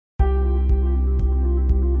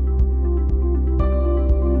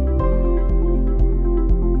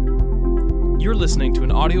listening to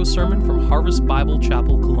an audio sermon from Harvest Bible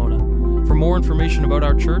Chapel, Kelowna. For more information about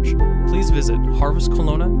our church, please visit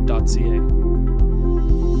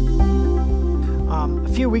harvestkelowna.ca.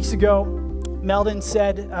 A few weeks ago,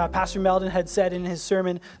 Pastor Meldon had said in his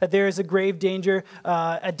sermon that there is a grave danger,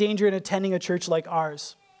 in attending a church like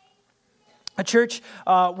ours. A church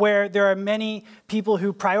where there are many people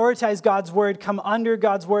who prioritize God's word, come under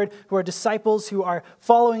God's word, who are disciples, who are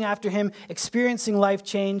following after him, experiencing life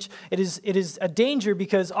change. It is a danger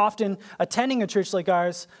because often attending a church like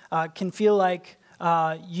ours can feel like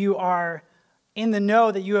you are in the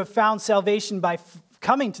know that you have found salvation by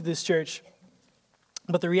coming to this church.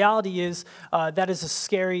 But the reality is that is a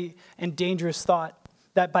scary and dangerous thought,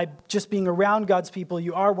 that by just being around God's people,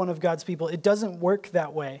 you are one of God's people. It doesn't work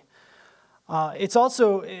that way. It's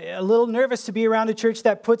also a little nervous to be around a church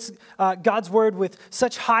that puts God's word with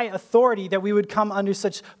such high authority that we would come under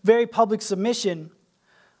such very public submission,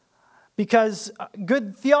 because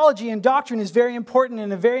good theology and doctrine is very important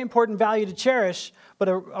and a very important value to cherish, but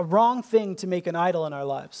a wrong thing to make an idol in our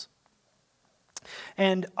lives.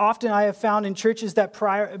 And often I have found in churches that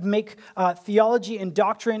make theology and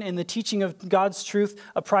doctrine and the teaching of God's truth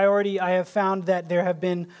a priority, I have found that there have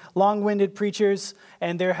been long-winded preachers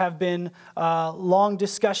and there have been long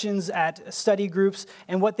discussions at study groups.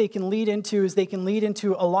 And what they can lead into is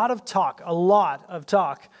a lot of talk.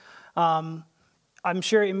 I'm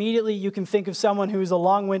sure immediately you can think of someone who is a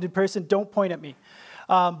long-winded person. Don't point at me.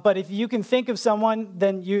 But if you can think of someone,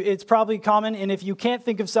 then it's probably common. And if you can't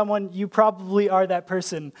think of someone, you probably are that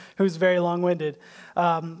person who's very long-winded.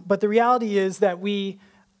 But the reality is that we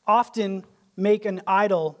often make an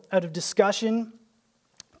idol out of discussion,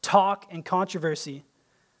 talk, and controversy.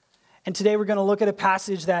 And today we're going to look at a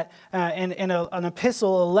passage that, an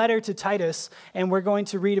epistle, a letter to Titus, and we're going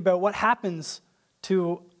to read about what happens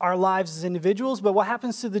to our lives as individuals, but what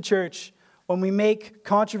happens to the church when we make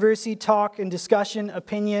controversy, talk, and discussion,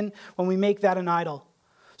 opinion, when we make that an idol.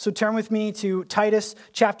 So turn with me to Titus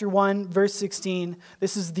chapter 1, verse 16.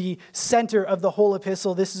 This is the center of the whole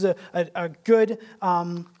epistle. This is a good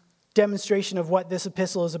demonstration of what this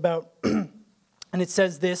epistle is about. And it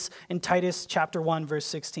says this in Titus chapter 1, verse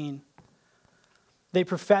 16. They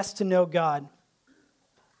profess to know God,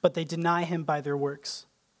 but they deny him by their works.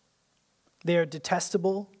 They are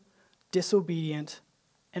detestable, disobedient,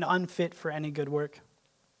 and unfit for any good work.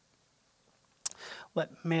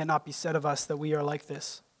 May it not be said of us that we are like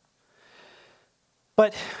this.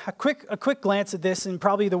 But a quick glance at this, and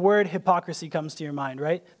probably the word hypocrisy comes to your mind,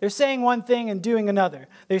 right? They're saying one thing and doing another.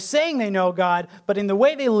 They're saying they know God, but in the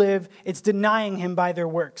way they live, it's denying him by their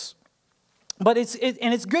works. But it's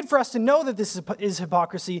good for us to know that this is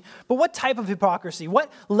hypocrisy, but what type of hypocrisy?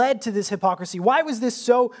 What led to this hypocrisy? Why was this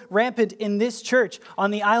so rampant in this church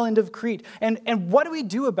on the island of Crete? And what do we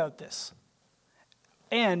do about this?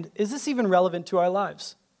 And is this even relevant to our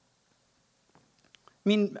lives? I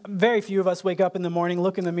mean, very few of us wake up in the morning,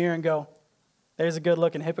 look in the mirror and go, there's a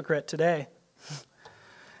good-looking hypocrite today.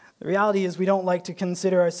 The reality is we don't like to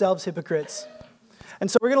consider ourselves hypocrites. And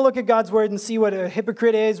so we're going to look at God's word and see what a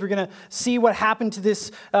hypocrite is. We're going to see what happened to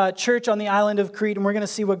this church on the island of Crete, and we're going to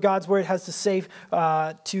see what God's word has to say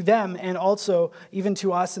to them and also even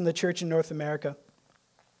to us in the church in North America.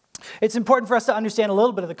 It's important for us to understand a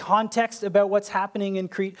little bit of the context about what's happening in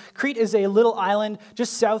Crete. Crete is a little island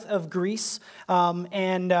just south of Greece,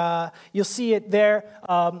 and you'll see it there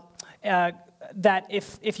that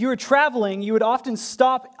if you were traveling, you would often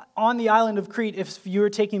stop on the island of Crete if you were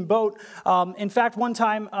taking boat. In fact, one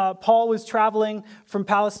time, Paul was traveling from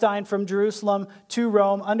Palestine, from Jerusalem to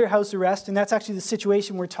Rome under house arrest, and that's actually the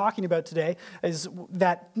situation we're talking about today, is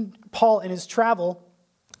that Paul in his travel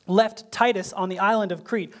left Titus on the island of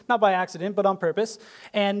Crete, not by accident, but on purpose.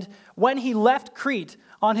 And when he left Crete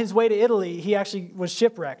on his way to Italy, he actually was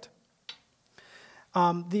shipwrecked.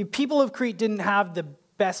 The people of Crete didn't have the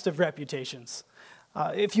best of reputations.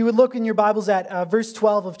 If you would look in your Bibles at verse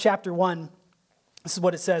 12 of chapter 1, this is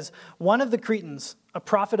what it says. One of the Cretans, a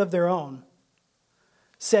prophet of their own,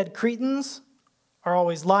 said, Cretans are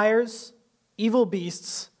always liars, evil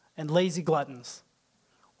beasts, and lazy gluttons.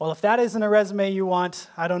 Well, if that isn't a resume you want,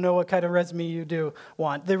 I don't know what kind of resume you do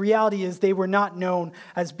want. The reality is they were not known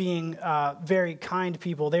as being very kind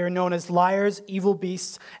people. They were known as liars, evil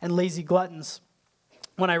beasts, and lazy gluttons.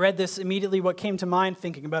 When I read this, immediately what came to mind,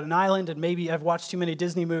 thinking about an island, and maybe I've watched too many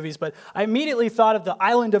Disney movies, but I immediately thought of the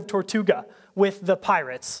island of Tortuga with the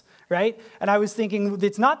pirates, right? And I was thinking,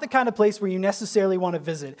 it's not the kind of place where you necessarily want to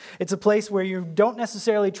visit. It's a place where you don't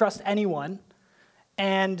necessarily trust anyone,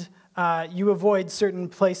 and you avoid certain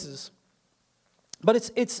places.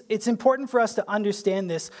 But it's important for us to understand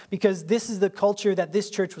this because this is the culture that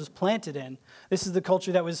this church was planted in. This is the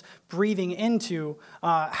culture that was breathing into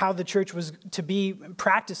how the church was to be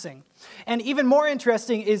practicing. And even more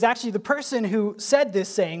interesting is actually the person who said this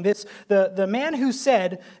saying, the man who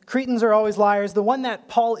said, Cretans are always liars, the one that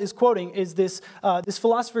Paul is quoting is this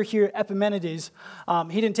philosopher here, Epimenides.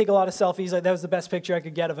 He didn't take a lot of selfies. That was the best picture I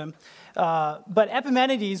could get of him. But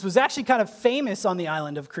Epimenides was actually kind of famous on the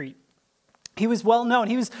island of Crete. He was well known.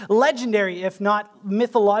 He was legendary, if not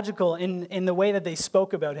mythological, in the way that they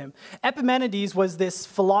spoke about him. Epimenides was this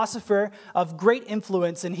philosopher of great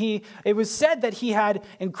influence, and it was said that he had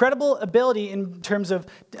incredible ability in terms of,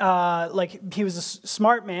 he was a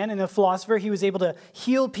smart man and a philosopher. He was able to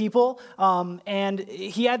heal people, and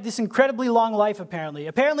he had this incredibly long life, apparently.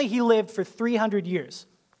 Apparently, he lived for 300 years.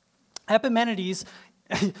 Epimenides...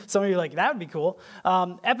 Some of you are like, that would be cool.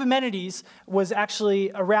 Epimenides was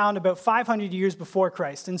actually around about 500 years before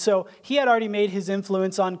Christ. And so he had already made his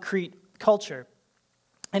influence on Crete culture.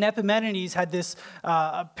 And Epimenides had this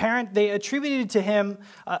they attributed to him,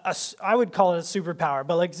 I would call it a superpower,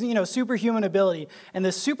 but superhuman ability. And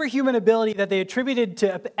the superhuman ability that they attributed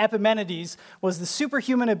to Epimenides was the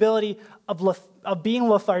superhuman ability of being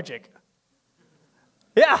lethargic.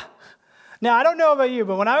 Yeah. Now, I don't know about you,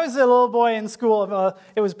 but when I was a little boy in school,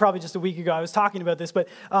 it was probably just a week ago, I was talking about this, but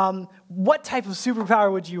what type of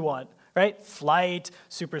superpower would you want, right? Flight,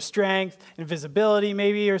 super strength, invisibility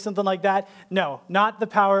maybe, or something like that? No, not the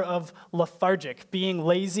power of lethargic, being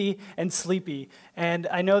lazy and sleepy. And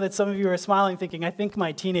I know that some of you are smiling thinking, I think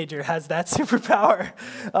my teenager has that superpower.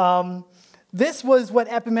 This was what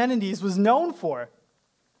Epimenides was known for.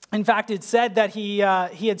 In fact, it said that he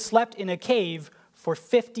had slept in a cave for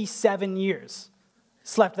 57 years,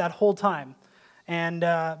 slept that whole time. And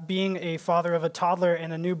being a father of a toddler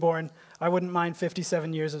and a newborn, I wouldn't mind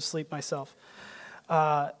 57 years of sleep myself.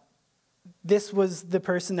 This was the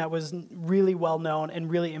person that was really well known and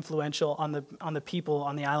really influential on the people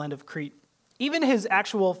on the island of Crete. Even his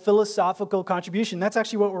actual philosophical contribution, that's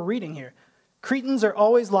actually what we're reading here. Cretans are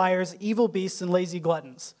always liars, evil beasts, and lazy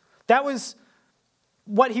gluttons. That was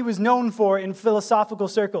what he was known for in philosophical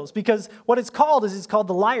circles, because what it's called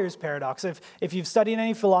the liar's paradox. If you've studied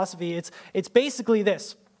any philosophy, it's basically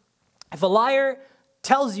this. If a liar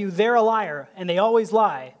tells you they're a liar and they always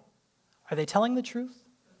lie, are they telling the truth?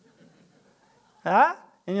 Huh?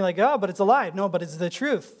 And you're like, oh, but it's a lie. No, but it's the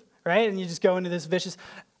truth, right? And you just go into this vicious...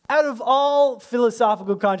 Out of all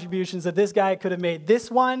philosophical contributions that this guy could have made,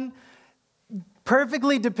 this one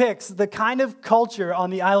perfectly depicts the kind of culture on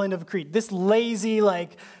the island of Crete. This lazy,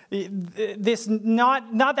 this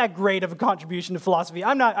not that great of a contribution to philosophy.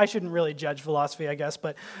 I shouldn't really judge philosophy, I guess,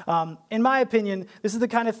 but in my opinion, this is the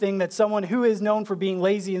kind of thing that someone who is known for being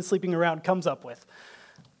lazy and sleeping around comes up with.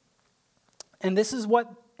 And this is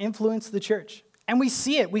what influenced the church. And we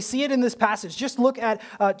see it. We see it in this passage. Just look at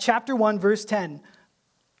chapter 1, verse 10.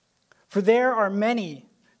 For there are many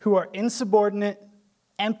who are insubordinate,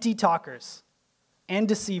 empty talkers, and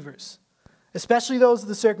deceivers, especially those of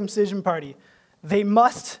the circumcision party. They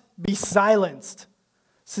must be silenced,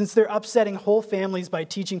 since they're upsetting whole families by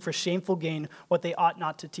teaching for shameful gain what they ought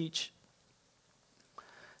not to teach.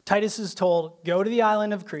 Titus is told, go to the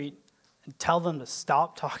island of Crete and tell them to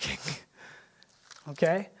stop talking.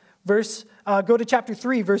 Okay? Go to chapter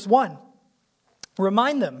 3, verse 1.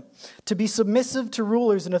 Remind them to be submissive to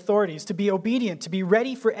rulers and authorities, to be obedient, to be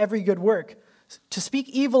ready for every good work, to speak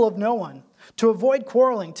evil of no one, to avoid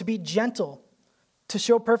quarreling, to be gentle, to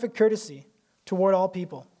show perfect courtesy toward all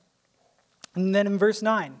people. And then in verse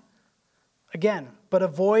 9, again, but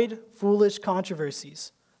avoid foolish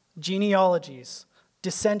controversies, genealogies,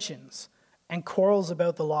 dissensions, and quarrels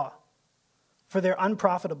about the law, for they're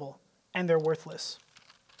unprofitable and they're worthless.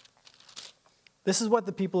 This is what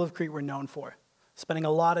the people of Crete were known for, spending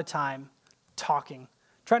a lot of time talking,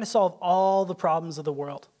 trying to solve all the problems of the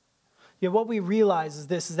world. Yet what we realize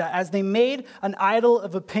is that as they made an idol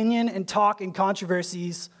of opinion and talk and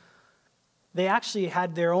controversies, they actually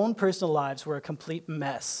had their own personal lives were a complete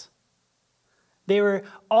mess. They were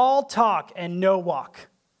all talk and no walk.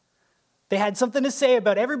 They had something to say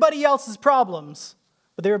about everybody else's problems,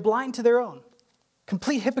 but they were blind to their own.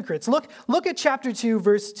 Complete hypocrites. Look at chapter 2,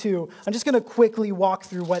 verse 2. I'm just going to quickly walk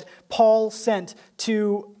through what Paul sent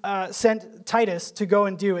Titus to go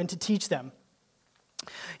and do and to teach them.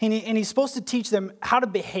 And he's supposed to teach them how to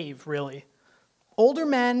behave, really. Older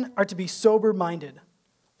men are to be sober-minded.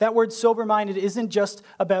 That word sober-minded isn't just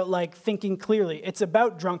about thinking clearly. It's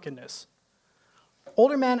about drunkenness.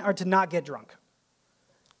 Older men are to not get drunk.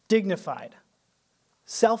 Dignified.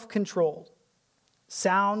 Self-controlled.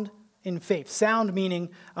 Sound in faith. Sound meaning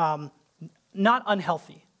not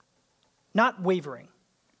unhealthy, not wavering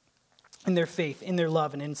in their faith, in their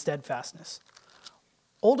love, and in steadfastness.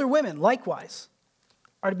 Older women, likewise,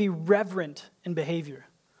 are to be reverent in behavior.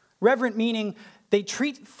 Reverent meaning they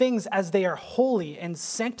treat things as they are holy and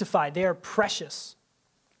sanctified. They are precious.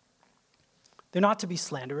 They're not to be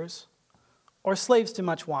slanderers or slaves to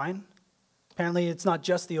much wine. Apparently, it's not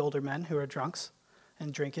just the older men who are drunks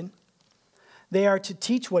and drinking. They are to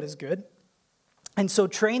teach what is good, and so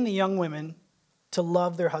train the young women to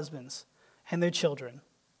love their husbands and their children,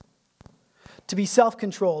 to be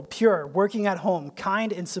self-controlled, pure, working at home,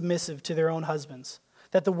 kind and submissive to their own husbands,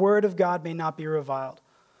 that the word of God may not be reviled.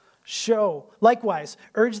 Likewise,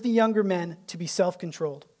 urge the younger men to be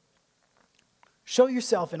self-controlled. Show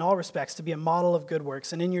yourself in all respects to be a model of good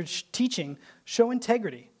works, and in your teaching, show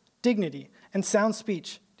integrity, dignity, and sound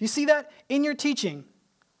speech. Do you see that? In your teaching,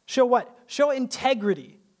 show what? Show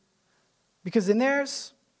integrity. Because in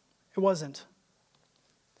theirs, it wasn't.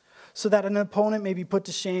 So that an opponent may be put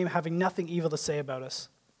to shame, having nothing evil to say about us.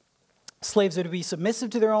 Slaves are to be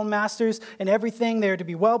submissive to their own masters in everything. They are to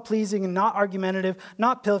be well-pleasing and not argumentative,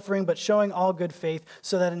 not pilfering, but showing all good faith,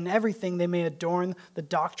 so that in everything they may adorn the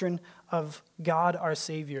doctrine of God our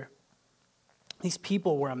Savior. These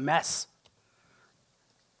people were a mess.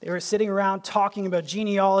 They were sitting around talking about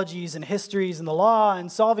genealogies and histories and the law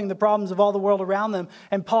and solving the problems of all the world around them.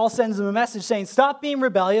 And Paul sends them a message saying, stop being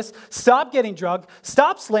rebellious, stop getting drunk,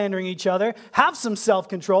 stop slandering each other, have some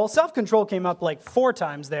self-control. Self-control came up like 4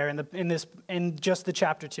 times there in just the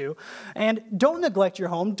chapter 2. And don't neglect your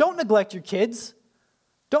home, don't neglect your kids,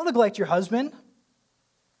 don't neglect your husband.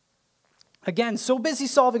 Again, so busy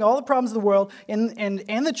solving all the problems of the world and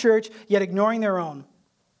the church, yet ignoring their own.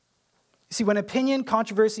 You see, when opinion,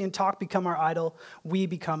 controversy, and talk become our idol, we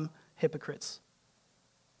become hypocrites.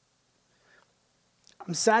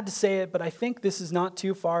 I'm sad to say it, but I think this is not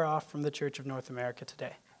too far off from the Church of North America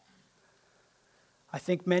today. I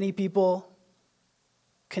think many people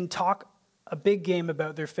can talk a big game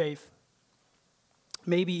about their faith,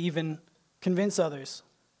 maybe even convince others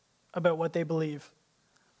about what they believe.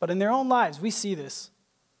 But in their own lives, we see this.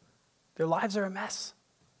 Their lives are a mess.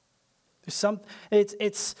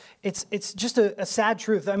 It's just a sad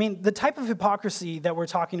truth. I mean, the type of hypocrisy that we're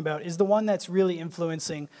talking about is the one that's really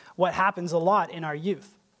influencing what happens a lot in our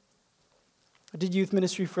youth. I did youth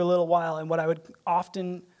ministry for a little while, and what I would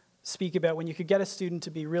often speak about when you could get a student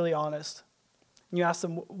to be really honest, and you ask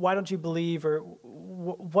them, why don't you believe, or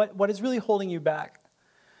what is really holding you back?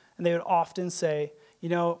 And they would often say,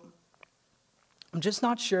 I'm just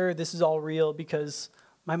not sure this is all real because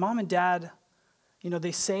my mom and dad,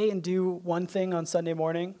 they say and do one thing on Sunday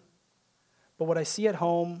morning, but what I see at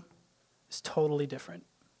home is totally different.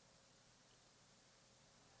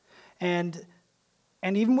 And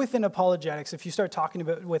even within apologetics, if you start talking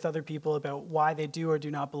with other people about why they do or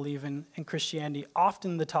do not believe in Christianity,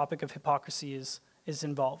 often the topic of hypocrisy is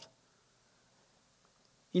involved.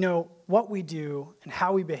 What we do and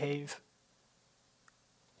how we behave,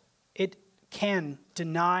 it can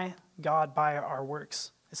deny God by our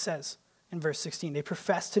works. It says in verse 16, they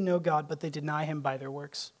profess to know God, but they deny him by their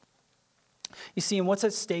works. You see, and what's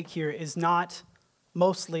at stake here is not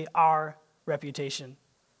mostly our reputation.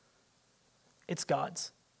 It's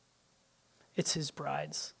God's. It's his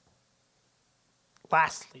bride's.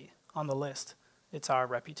 Lastly, on the list, it's our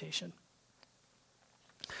reputation.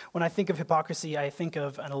 When I think of hypocrisy, I think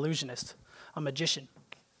of an illusionist, a magician,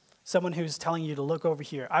 someone who's telling you to look over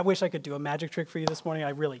here. I wish I could do a magic trick for you this morning.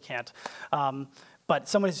 I really can't. But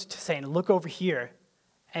someone is saying, look over here,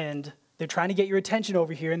 and they're trying to get your attention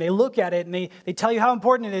over here, and they look at it, and they tell you how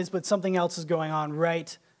important it is, but something else is going on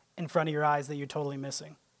right in front of your eyes that you're totally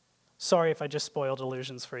missing. Sorry if I just spoiled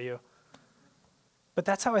illusions for you. But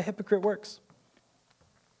that's how a hypocrite works.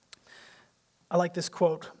 I like this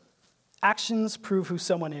quote. Actions prove who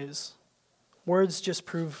someone is. Words just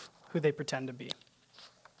prove who they pretend to be.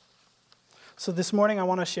 So this morning I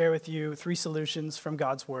want to share with you 3 solutions from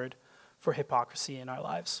God's word for hypocrisy in our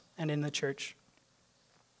lives and in the church.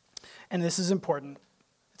 And this is important.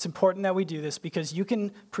 It's important that we do this because you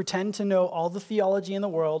can pretend to know all the theology in the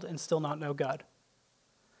world and still not know God.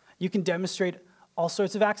 You can demonstrate all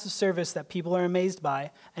sorts of acts of service that people are amazed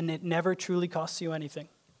by, and it never truly costs you anything.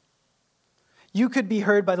 You could be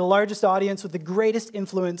heard by the largest audience with the greatest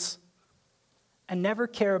influence and never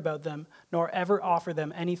care about them, nor ever offer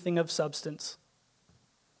them anything of substance.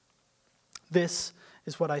 This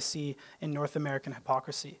is what I see in North American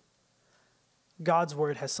hypocrisy. God's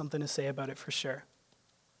word has something to say about it for sure.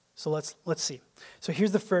 So let's see. So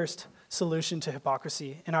here's the first solution to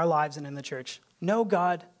hypocrisy in our lives and in the church. Know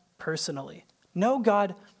God personally. Know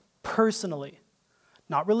God personally.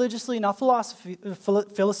 Not religiously, not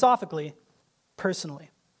philosophically,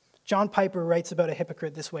 personally. John Piper writes about a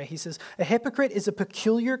hypocrite this way. He says, a hypocrite is a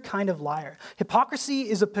peculiar kind of liar. Hypocrisy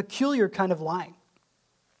is a peculiar kind of lying.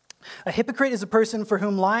 A hypocrite is a person for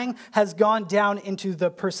whom lying has gone down into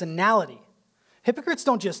the personality. Hypocrites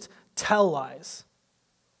don't just tell lies.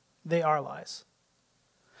 They are lies.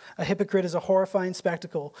 A hypocrite is a horrifying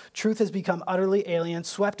spectacle. Truth has become utterly alien,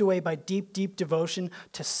 swept away by deep, deep devotion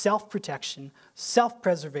to self-protection,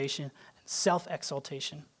 self-preservation, and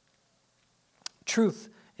self-exaltation. Truth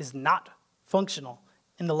is not functional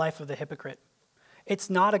in the life of the hypocrite. It's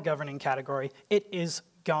not a governing category. It is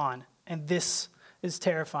gone. And this is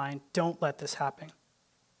terrifying. Don't let this happen.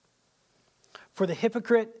 For the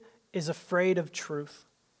hypocrite is afraid of truth,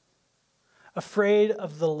 afraid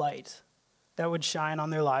of the light that would shine on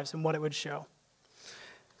their lives and what it would show.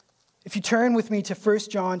 If you turn with me to 1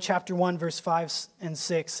 John chapter 1, verse 5 and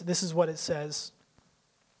 6, this is what it says.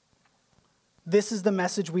 This is the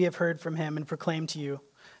message we have heard from him and proclaimed to you,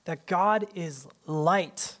 that God is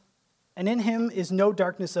light, and in him is no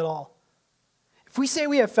darkness at all. If we say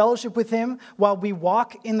we have fellowship with him while we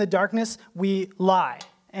walk in the darkness, we lie,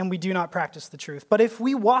 and we do not practice the truth. But if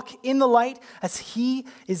we walk in the light as he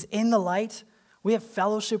is in the light, we have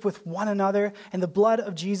fellowship with one another, and the blood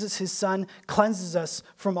of Jesus, his son, cleanses us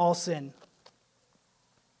from all sin.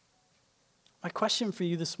 My question for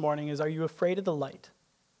you this morning is, are you afraid of the light?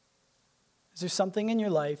 Is there something in your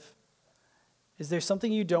life? Is there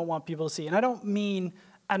something you don't want people to see? And I don't mean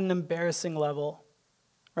at an embarrassing level,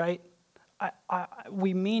 right?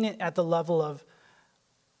 We mean it at the level of,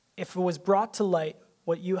 if it was brought to light,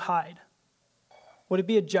 what you hide, would it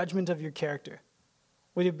be a judgment of your character?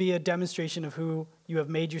 Would it be a demonstration of who you have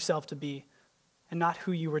made yourself to be and not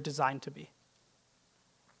who you were designed to be?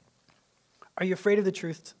 Are you afraid of the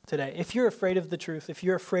truth today? If you're afraid of the truth, if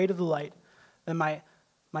you're afraid of the light, then my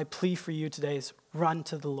plea for you today is run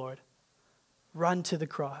to the Lord. Run to the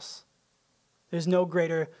cross. There's no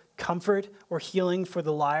greater comfort or healing for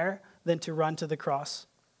the liar than to run to the cross.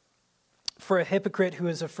 For a hypocrite who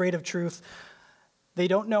is afraid of truth, they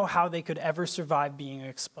don't know how they could ever survive being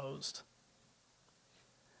exposed.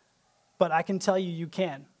 But I can tell you, you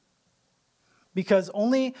can. Because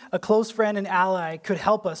only a close friend and ally could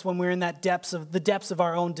help us when we're in the depths of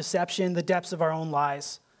our own deception, the depths of our own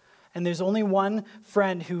lies. And there's only one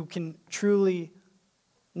friend who can truly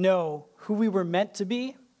know who we were meant to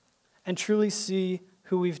be and truly see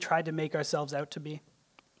who we've tried to make ourselves out to be.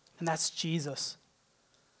 And that's Jesus.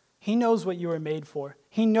 He knows what you were made for.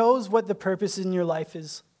 He knows what the purpose in your life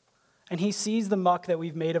is. And he sees the muck that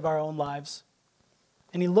we've made of our own lives.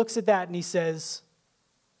 And he looks at that and he says,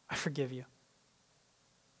 I forgive you.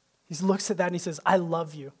 He looks at that and he says, I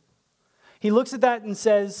love you. He looks at that and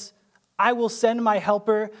says, I will send my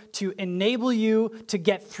helper to enable you to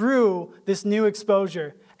get through this new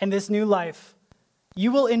exposure and this new life.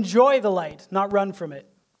 You will enjoy the light, not run from it.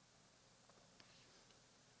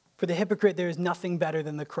 For the hypocrite, there is nothing better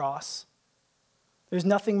than the cross. There's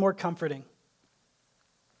nothing more comforting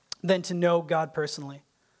than to know God personally.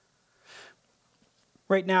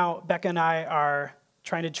 Right now, Becca and I are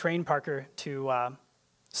trying to train Parker to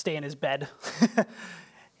stay in his bed.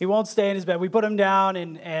 He won't stay in his bed. We put him down,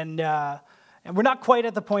 and we're not quite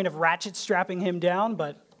at the point of ratchet strapping him down,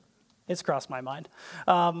 but it's crossed my mind.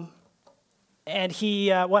 And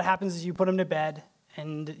what happens is you put him to bed,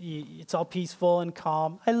 and it's all peaceful and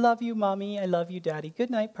calm. I love you, Mommy. I love you, Daddy. Good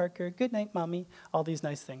night, Parker. Good night, Mommy. All these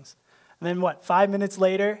nice things. And then 5 minutes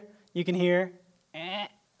later, you can hear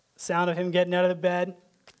sound of him getting out of the bed,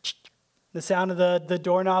 the sound of the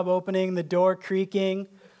doorknob opening, the door creaking,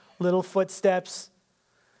 little footsteps.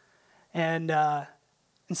 And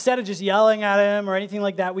instead of just yelling at him or anything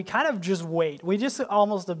like that, we kind of just wait. We just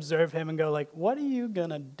almost observe him and go like, what are you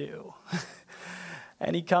going to do?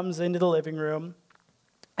 And he comes into the living room,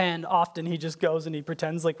 and often he just goes and he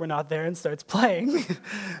pretends like we're not there and starts playing.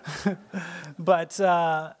 But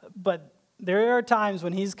there are times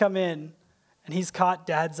when he's come in and he's caught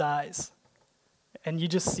Dad's eyes, and you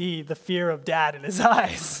just see the fear of Dad in his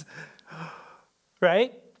eyes,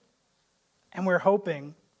 right? And we're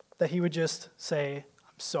hoping that he would just say,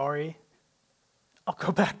 I'm sorry, I'll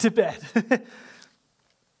go back to bed.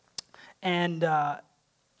 And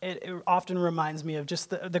it often reminds me of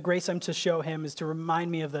just the grace I'm to show him is to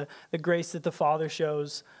remind me of the grace that the Father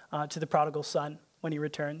shows to the prodigal son when he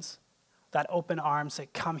returns. That open arms say,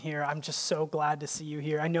 come here, I'm just so glad to see you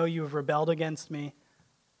here. I know you have rebelled against me,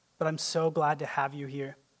 but I'm so glad to have you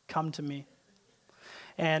here. Come to me.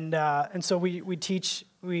 And so we teach,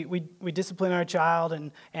 we discipline our child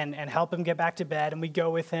and help him get back to bed, and we go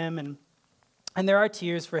with him, and there are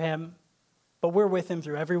tears for him, But we're with him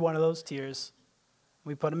through every one of those tears.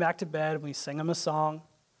 We put him back to bed, we sing him a song,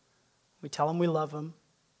 we tell him we love him,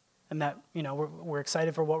 and that, we're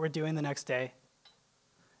excited for what we're doing the next day.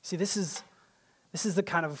 See, this is the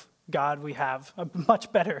kind of God we have, a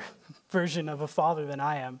much better version of a father than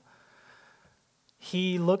I am.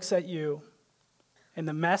 He looks at you in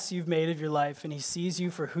the mess you've made of your life, and he sees you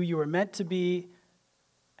for who you were meant to be,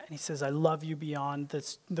 and he says, I love you beyond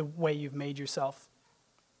the way you've made yourself.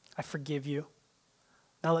 I forgive you.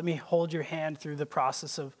 Now let me hold your hand through the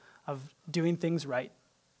process of doing things right.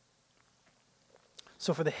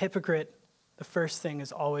 So for the hypocrite, the first thing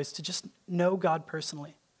is always to just know God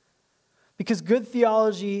personally. Because good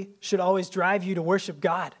theology should always drive you to worship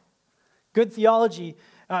God. Good theology,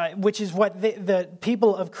 which is what the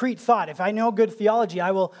people of Crete thought. If I know good theology,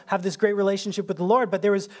 I will have this great relationship with the Lord. But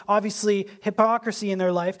there was obviously hypocrisy in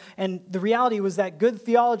their life. And the reality was that good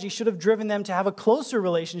theology should have driven them to have a closer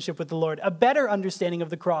relationship with the Lord, a better understanding of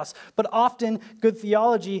the cross. But often good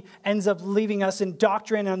theology ends up leaving us in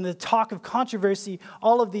doctrine and the talk of controversy.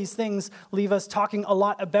 All of these things leave us talking a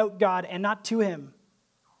lot about God and not to him.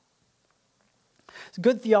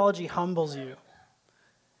 Good theology humbles you.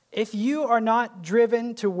 If you are not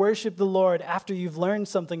driven to worship the Lord after you've learned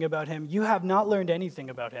something about him, you have not learned anything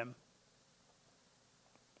about him.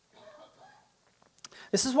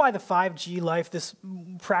 This is why the 5G life, this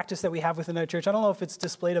practice that we have within our church, I don't know if it's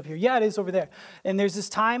displayed up here. Yeah, it is over there. And there's this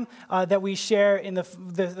time that we share in the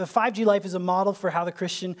 5G life is a model for how the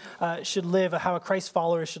Christian should live, how a Christ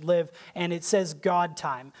follower should live. And it says God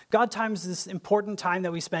time. God time is this important time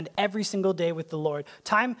that we spend every single day with the Lord.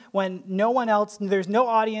 Time when no one else, there's no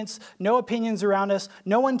audience, no opinions around us,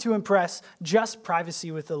 no one to impress, just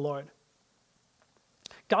privacy with the Lord.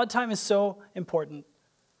 God time is so important.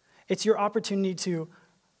 It's your opportunity to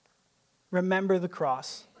remember the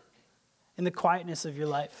cross in the quietness of your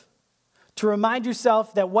life. To remind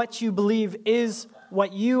yourself that what you believe is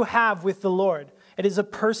what you have with the Lord. It is a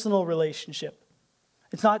personal relationship.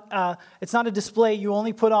 It's not a display you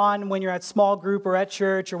only put on when you're at small group or at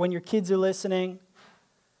church or when your kids are listening.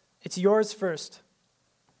 It's yours first.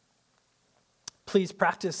 Please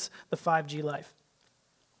practice the 5G life.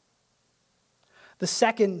 The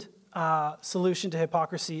second solution to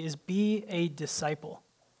hypocrisy is be a disciple.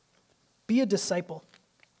 Be a disciple.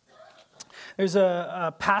 There's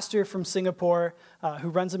a pastor from Singapore who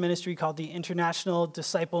runs a ministry called the International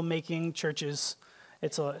Disciple Making Churches.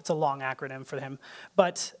 It's a long acronym for him.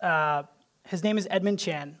 But his name is Edmund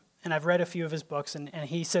Chan, and I've read a few of his books, and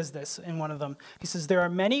he says this in one of them. He says, there are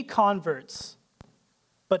many converts,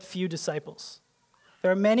 but few disciples.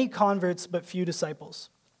 There are many converts, but few disciples.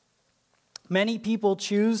 Many people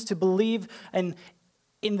choose to believe in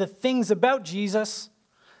the things about Jesus.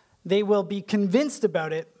 They will be convinced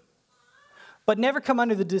about it, but never come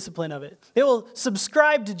under the discipline of it. They will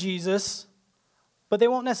subscribe to Jesus, but they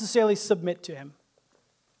won't necessarily submit to him.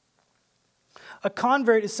 A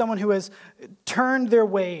convert is someone who has turned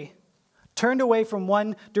away from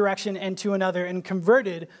one direction and to another and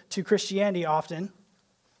converted to Christianity often.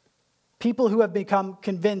 People who have become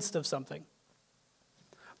convinced of something.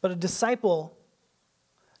 But disciples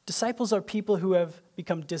are people who have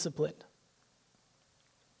become disciplined.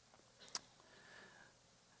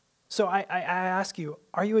 So I ask you,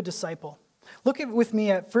 are you a disciple? Look with me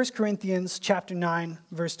at 1 Corinthians chapter 9,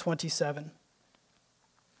 verse 27.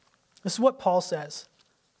 This is what Paul says.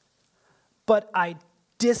 But I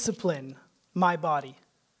discipline my body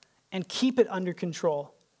and keep it under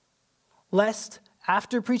control, lest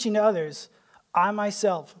after preaching to others, I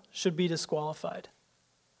myself should be disqualified.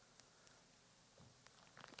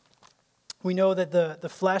 We know that the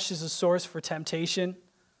flesh is a source for temptation.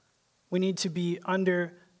 We need to be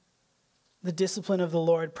under the discipline of the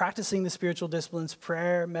Lord, practicing the spiritual disciplines,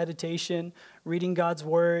 prayer, meditation, reading God's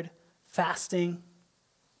word, fasting.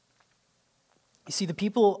 You see, the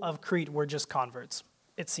people of Crete were just converts,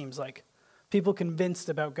 it seems like. People convinced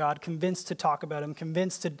about God, convinced to talk about him,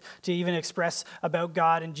 convinced to even express about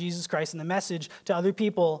God and Jesus Christ and the message to other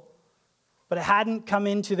people, but it hadn't come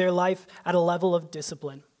into their life at a level of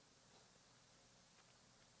discipline.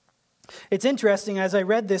 It's interesting, as I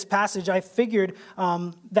read this passage, I figured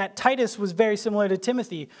that Titus was very similar to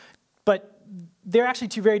Timothy, but they're actually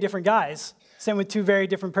two very different guys, sent with two very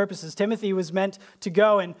different purposes. Timothy was meant to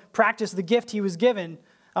go and practice the gift he was given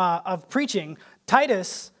of preaching.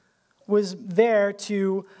 Titus was there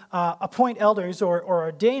to appoint elders or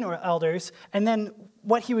ordain elders, and then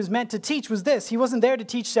what he was meant to teach was this. He wasn't there to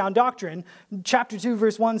teach sound doctrine. Chapter 2,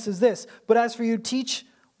 verse 1 says this, but as for you, teach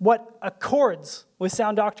what accords with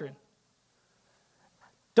sound doctrine.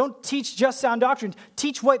 Don't teach just sound doctrine.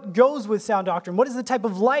 Teach what goes with sound doctrine. What is the type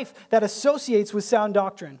of life that associates with sound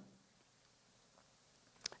doctrine?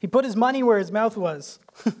 He put his money where his mouth was.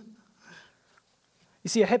 You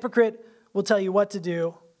see, a hypocrite will tell you what to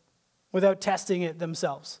do without testing it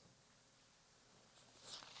themselves.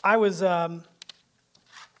 I was a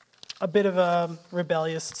bit of a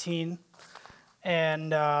rebellious teen,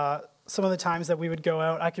 and some of the times that we would go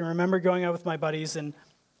out, I can remember going out with my buddies, and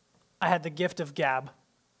I had the gift of gab,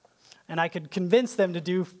 and I could convince them to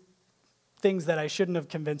do things that I shouldn't have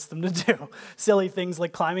convinced them to do. Silly things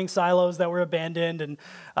like climbing silos that were abandoned and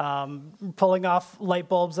pulling off light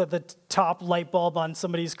bulbs at the top light bulb on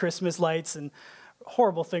somebody's Christmas lights, and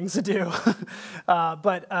horrible things to do.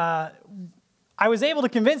 But I was able to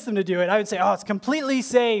convince them to do it. I would say, oh, it's completely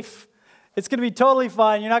safe. It's going to be totally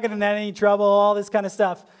fine. You're not going to get in any trouble, all this kind of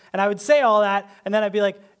stuff. And I would say all that, and then I'd be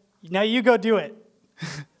like, now you go do it.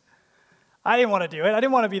 I didn't want to do it. I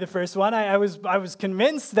didn't want to be the first one. I was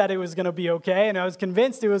convinced that it was going to be okay, and I was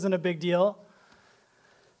convinced it wasn't a big deal.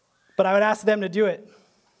 But I would ask them to do it.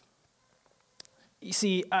 You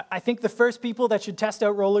see, I think the first people that should test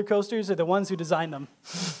out roller coasters are the ones who design them.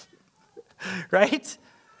 Right?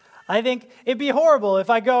 I think it'd be horrible if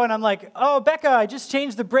I go and I'm like, oh, Becca, I just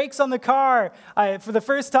changed the brakes on the car for the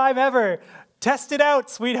first time ever. Test it out,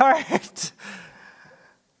 sweetheart.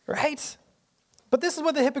 Right? But this is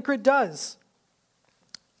what the hypocrite does.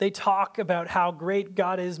 They talk about how great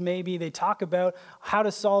God is, maybe. They talk about how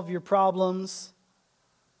to solve your problems,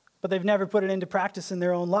 but they've never put it into practice in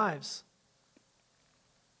their own lives.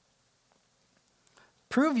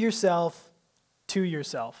 Prove yourself to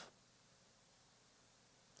yourself.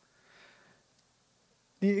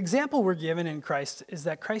 The example we're given in Christ is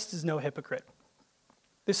that Christ is no hypocrite.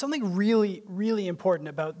 There's something really, really important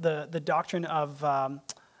about the doctrine of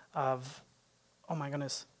oh my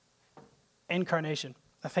goodness, incarnation.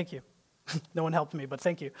 Thank you. No one helped me, but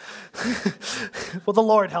thank you. Well, the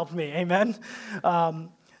Lord helped me, amen?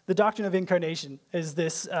 The doctrine of incarnation is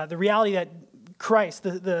this, the reality that Christ,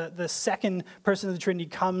 the second person of the Trinity,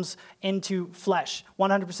 comes into flesh,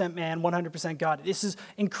 100% man, 100% God. This is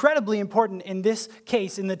incredibly important in this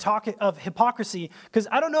case, in the talk of hypocrisy, because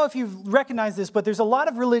I don't know if you've recognized this, but there's a lot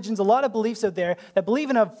of religions, a lot of beliefs out there that believe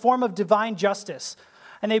in a form of divine justice.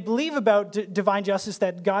 And they believe about divine justice,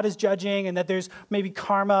 that God is judging and that there's maybe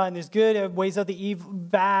karma and there's good, weighs out the evil,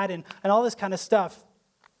 bad, and all this kind of stuff.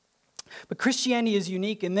 But Christianity is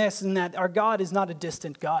unique in this, in that our God is not a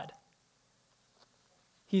distant God.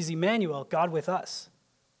 He's Emmanuel, God with us.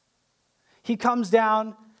 He comes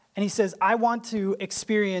down and he says, I want to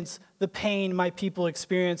experience the pain my people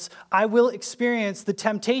experience. I will experience the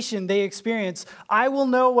temptation they experience. I will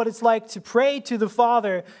know what it's like to pray to the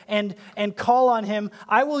Father and call on him.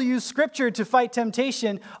 I will use Scripture to fight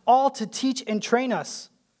temptation, all to teach and train us.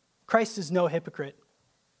 Christ is no hypocrite.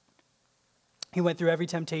 He went through every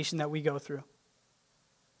temptation that we go through.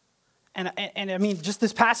 And I mean, just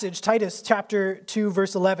this passage, Titus chapter 2,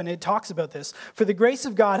 verse 11, it talks about this. For the grace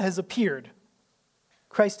of God has appeared.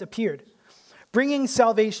 Christ appeared, bringing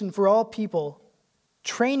salvation for all people,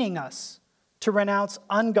 training us to renounce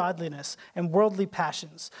ungodliness and worldly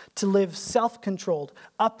passions, to live self-controlled,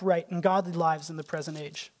 upright, and godly lives in the present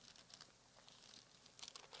age.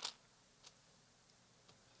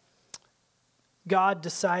 God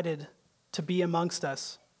decided to be amongst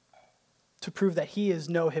us to prove that he is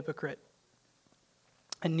no hypocrite,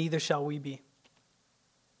 and neither shall we be.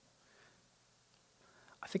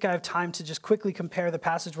 I think I have time to just quickly compare the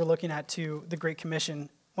passage we're looking at to the Great Commission.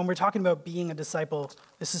 When we're talking about being a disciple,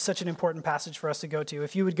 this is such an important passage for us to go to.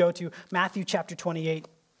 If you would go to Matthew chapter 28,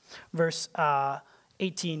 verse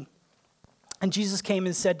 18. And Jesus came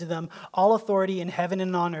and said to them, all authority in heaven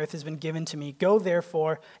and on earth has been given to me. Go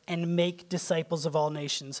therefore and make disciples of all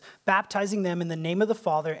nations, baptizing them in the name of the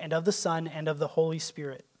Father and of the Son and of the Holy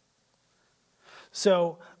Spirit.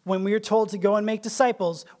 So when we are told to go and make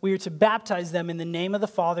disciples, we are to baptize them in the name of the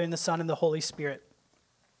Father and the Son and the Holy Spirit.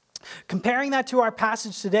 Comparing that to our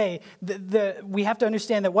passage today, we have to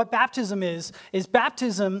understand that what baptism is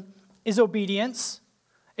baptism is obedience.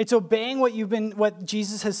 It's obeying what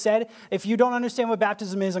Jesus has said. If you don't understand what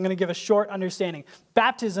baptism is, I'm going to give a short understanding.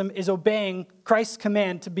 Baptism is obeying Christ's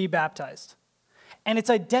command to be baptized. And it's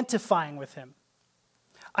identifying with him.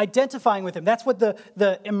 Identifying with him. That's what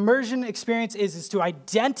the immersion experience is to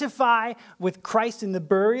identify with Christ in the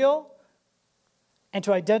burial and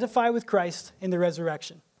to identify with Christ in the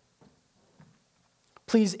resurrection.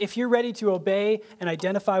 Please, if you're ready to obey and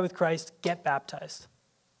identify with Christ, get baptized.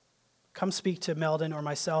 Come speak to Meldon or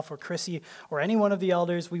myself or Chrissy or any one of the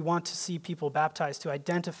elders. We want to see people baptized to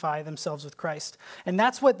identify themselves with Christ. And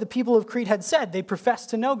that's what the people of Crete had said. They professed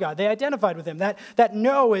to know God. They identified with him. That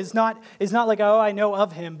know is not like, oh, I know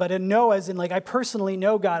of him, but a know as in like, I personally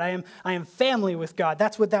know God. I am family with God.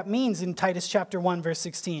 That's what that means in Titus chapter 1, verse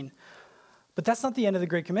 16. But that's not the end of the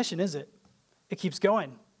Great Commission, is it? It keeps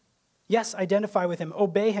going. Yes, identify with him,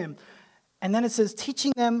 obey him. And then it says,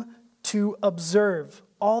 teaching them to observe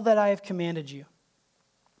all that I have commanded you.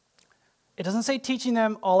 It doesn't say teaching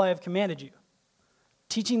them all I have commanded you.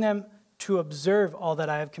 Teaching them to observe all that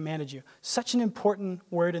I have commanded you. Such an important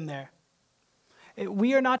word in there.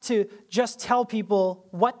 We are not to just tell people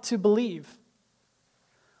what to believe.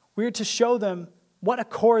 We are to show them what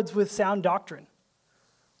accords with sound doctrine.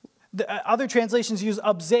 The other translations use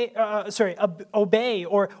obey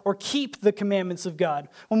or keep the commandments of God.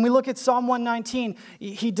 When we look at Psalm 119,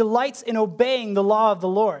 he delights in obeying the law of the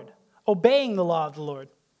Lord. Obeying the law of the Lord.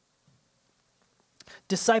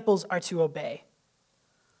 Disciples are to obey.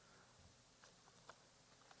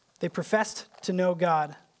 They professed to know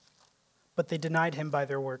God, but they denied him by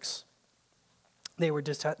their works. They were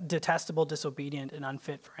detestable, disobedient, and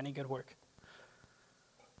unfit for any good work.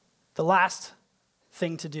 The last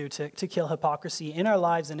thing to do to kill hypocrisy in our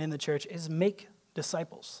lives and in the church is make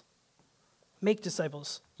disciples. Make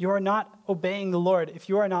disciples. You are not obeying the Lord if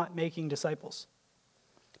you are not making disciples.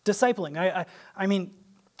 Discipling. I mean,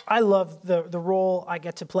 I love the role I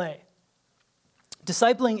get to play.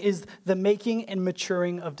 Discipling is the making and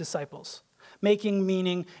maturing of disciples. Making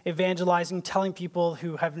meaning evangelizing, telling people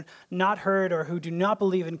who have not heard or who do not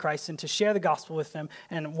believe in Christ and to share the gospel with them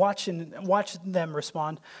and watch them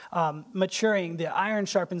respond. Maturing, the iron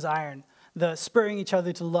sharpens iron, the spurring each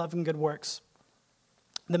other to love and good works.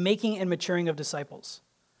 The making and maturing of disciples.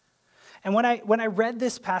 And when I read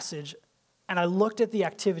this passage and I looked at the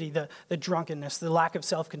activity, the drunkenness, the lack of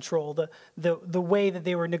self-control, the way that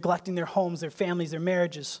they were neglecting their homes, their families, their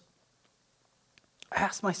marriages, I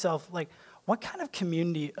asked myself, like, what kind of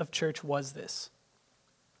community of church was this?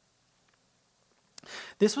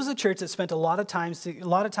 This was a church that spent a lot of time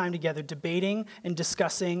together debating and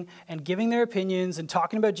discussing and giving their opinions and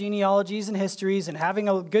talking about genealogies and histories and having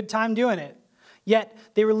a good time doing it. Yet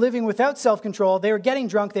they were living without self-control. They were getting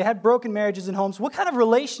drunk. They had broken marriages and homes. What kind of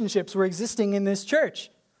relationships were existing in this church?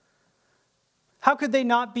 How could they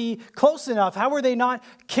not be close enough? How were they not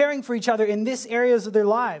caring for each other in these areas of their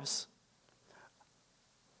lives?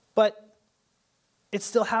 But it's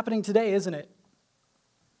still happening today, isn't it?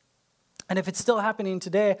 And if it's still happening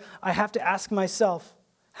today, I have to ask myself,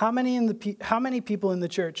 how many people in the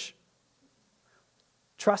church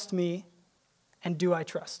trust me, and do I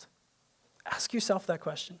trust? Ask yourself that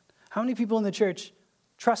question. How many people in the church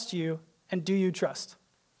trust you, and do you trust?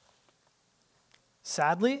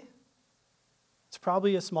 Sadly, it's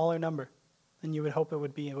probably a smaller number than you would hope it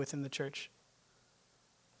would be within the church.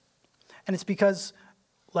 And it's because,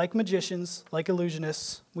 like magicians, like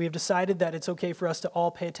illusionists, we have decided that it's okay for us to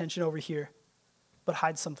all pay attention over here, but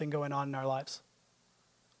hide something going on in our lives.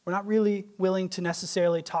 We're not really willing to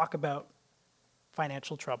necessarily talk about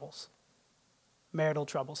financial troubles, marital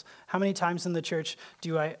troubles. How many times in the church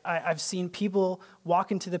do I've seen people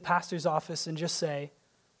walk into the pastor's office and just say,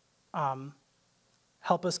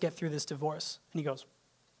 help us get through this divorce. And he goes,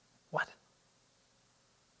 what?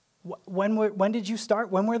 When did you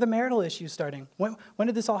start? When were the marital issues starting? When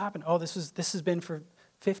did this all happen? Oh, this has been for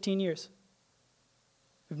 15 years.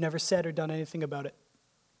 We've never said or done anything about it.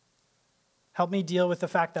 Help me deal with the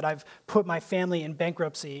fact that I've put my family in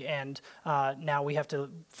bankruptcy and now we have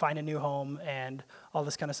to find a new home and all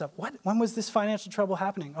this kind of stuff. When was this financial trouble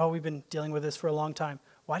happening? Oh, we've been dealing with this for a long time.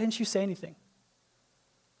 Why didn't you say anything?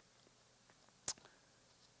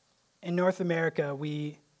 In North America,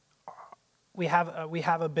 we have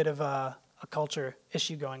a bit of a culture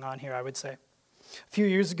issue going on here, I would say. A few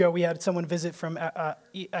years ago, we had someone visit from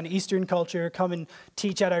an Eastern culture come and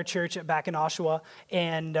teach at our church back in Oshawa,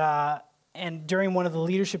 and during one of the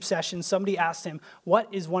leadership sessions, somebody asked him, what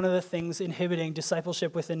is one of the things inhibiting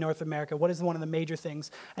discipleship within North America? What is one of the major things?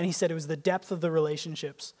 And he said it was the depth of the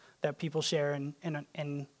relationships that people share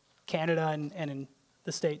in Canada and in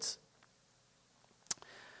the States.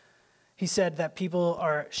 He said that people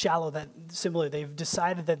are shallow, that similarly, they've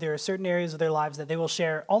decided that there are certain areas of their lives that they will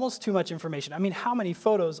share almost too much information. I mean, how many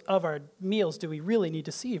photos of our meals do we really need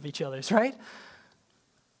to see of each other's, right?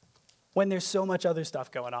 When there's so much other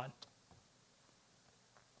stuff going on.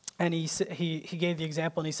 And he gave the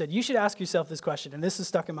example and he said, you should ask yourself this question, and this is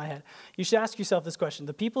stuck in my head. You should ask yourself this question.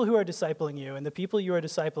 The people who are discipling you and the people you are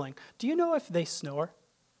discipling, do you know if they snore?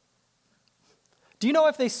 Do you know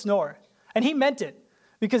if they snore? And he meant it.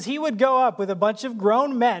 Because he would go up with a bunch of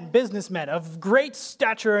grown men, businessmen of great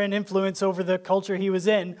stature and influence over the culture he was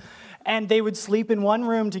in, and they would sleep in one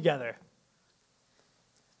room together.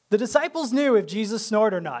 The disciples knew if Jesus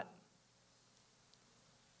snored or not.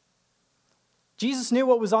 Jesus knew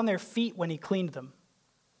what was on their feet when he cleaned them.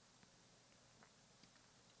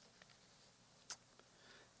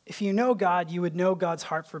 If you know God, you would know God's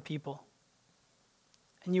heart for people.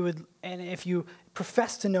 And if you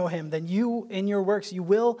profess to know him, then you, in your works, you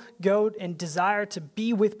will go and desire to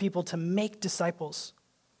be with people, to make disciples.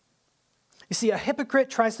 You see, a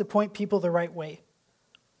hypocrite tries to point people the right way.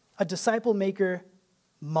 A disciple maker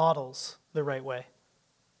models the right way.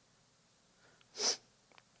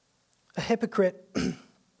 A hypocrite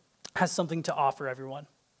has something to offer everyone.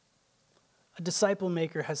 A disciple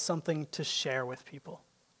maker has something to share with people.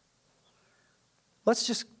 Let's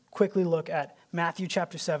just quickly look at Matthew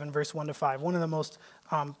chapter 7, verse 1-5, one of the most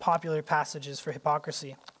popular passages for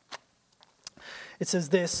hypocrisy. It says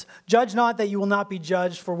this, "Judge not that you will not be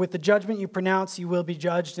judged, for with the judgment you pronounce you will be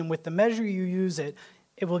judged, and with the measure you use it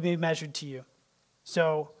will be measured to you."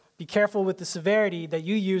 So be careful with the severity that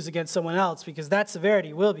you use against someone else, because that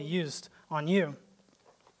severity will be used on you.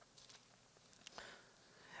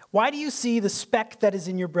 Why do you see the speck that is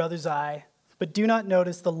in your brother's eye, but do not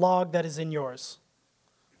notice the log that is in yours?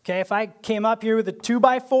 Okay, if I came up here with a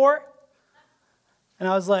 2x4 and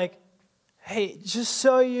I was like, "Hey, just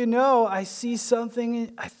so you know, I see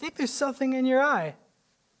something, I think there's something in your eye."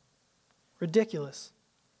 Ridiculous.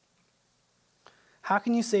 How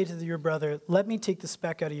can you say to your brother, "Let me take the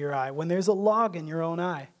speck out of your eye," when there's a log in your own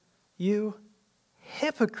eye? You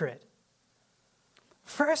hypocrite.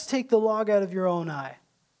 First take the log out of your own eye.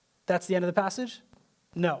 That's the end of the passage?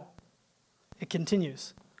 No. It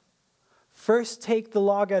continues. First take the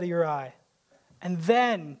log out of your eye, and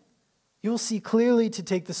then you'll see clearly to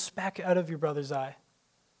take the speck out of your brother's eye.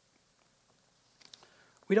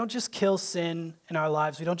 We don't just kill sin in our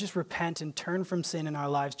lives. We don't just repent and turn from sin in our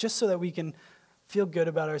lives just so that we can feel good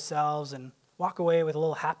about ourselves and walk away with a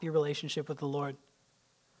little happy relationship with the Lord.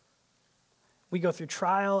 We go through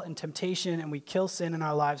trial and temptation, and we kill sin in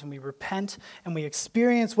our lives, and we repent, and we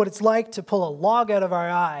experience what it's like to pull a log out of our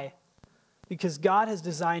eye, because God has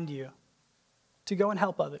designed you to go and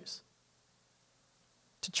help others,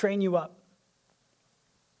 to train you up,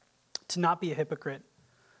 to not be a hypocrite,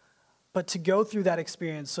 but to go through that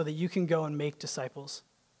experience so that you can go and make disciples,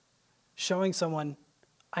 showing someone,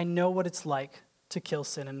 I know what it's like to kill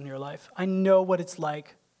sin in your life. I know what it's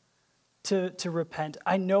like to repent.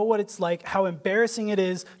 I know what it's like, how embarrassing it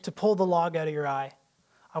is to pull the log out of your eye.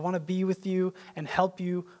 I want to be with you and help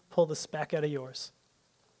you pull the speck out of yours.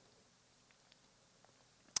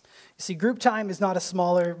 You see, group time is not a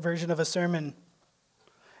smaller version of a sermon.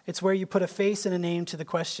 It's where you put a face and a name to the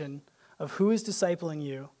question of who is discipling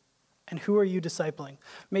you and who are you discipling.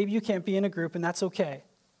 Maybe you can't be in a group, and that's okay.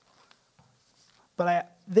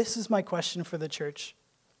 But this is my question for the church.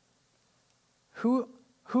 Who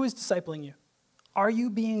is discipling you? Are you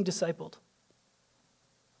being discipled?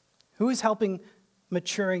 Who is helping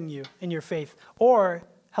maturing you in your faith, or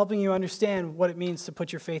helping you understand what it means to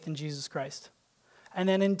put your faith in Jesus Christ? And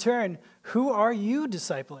then in turn, who are you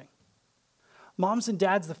discipling? Moms and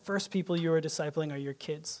dads, the first people you are discipling are your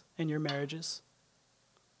kids and your marriages.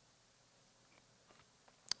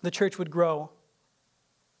 The church would grow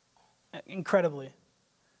incredibly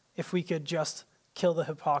if we could just kill the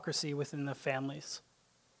hypocrisy within the families.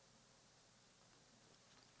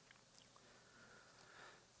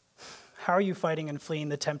 How are you fighting and fleeing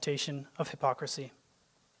the temptation of hypocrisy?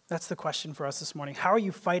 That's the question for us this morning. How are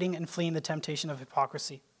you fighting and fleeing the temptation of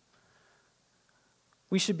hypocrisy?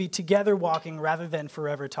 We should be together walking rather than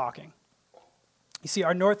forever talking. You see,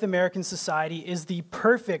 our North American society is the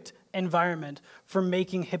perfect environment for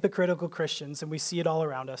making hypocritical Christians, and we see it all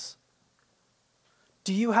around us.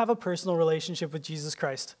 Do you have a personal relationship with Jesus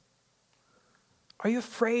Christ? Are you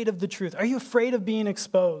afraid of the truth? Are you afraid of being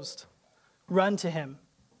exposed? Run to him.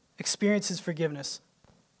 Experience his forgiveness.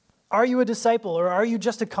 Are you a disciple, or are you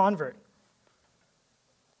just a convert?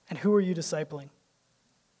 And who are you discipling?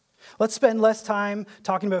 Let's spend less time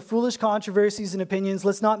talking about foolish controversies and opinions.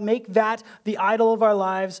 Let's not make that the idol of our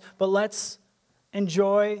lives, but let's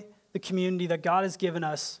enjoy the community that God has given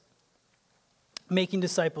us, making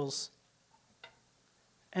disciples,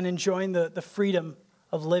 and enjoying the freedom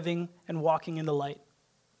of living and walking in the light.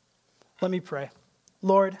 Let me pray.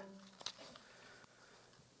 Lord,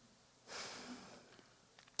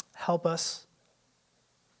 help us.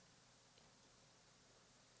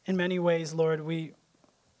 In many ways, Lord, we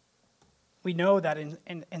know that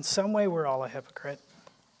in some way we're all a hypocrite.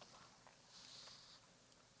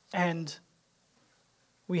 And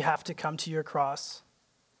we have to come to your cross,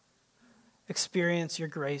 experience your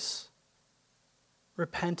grace,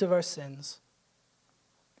 repent of our sins,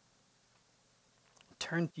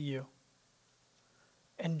 turn to you,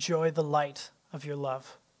 enjoy the light of your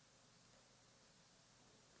love.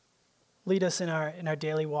 Lead us in our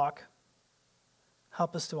daily walk.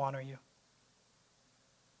 Help us to honor you.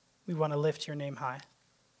 We want to lift your name high.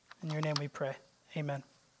 In your name we pray. Amen.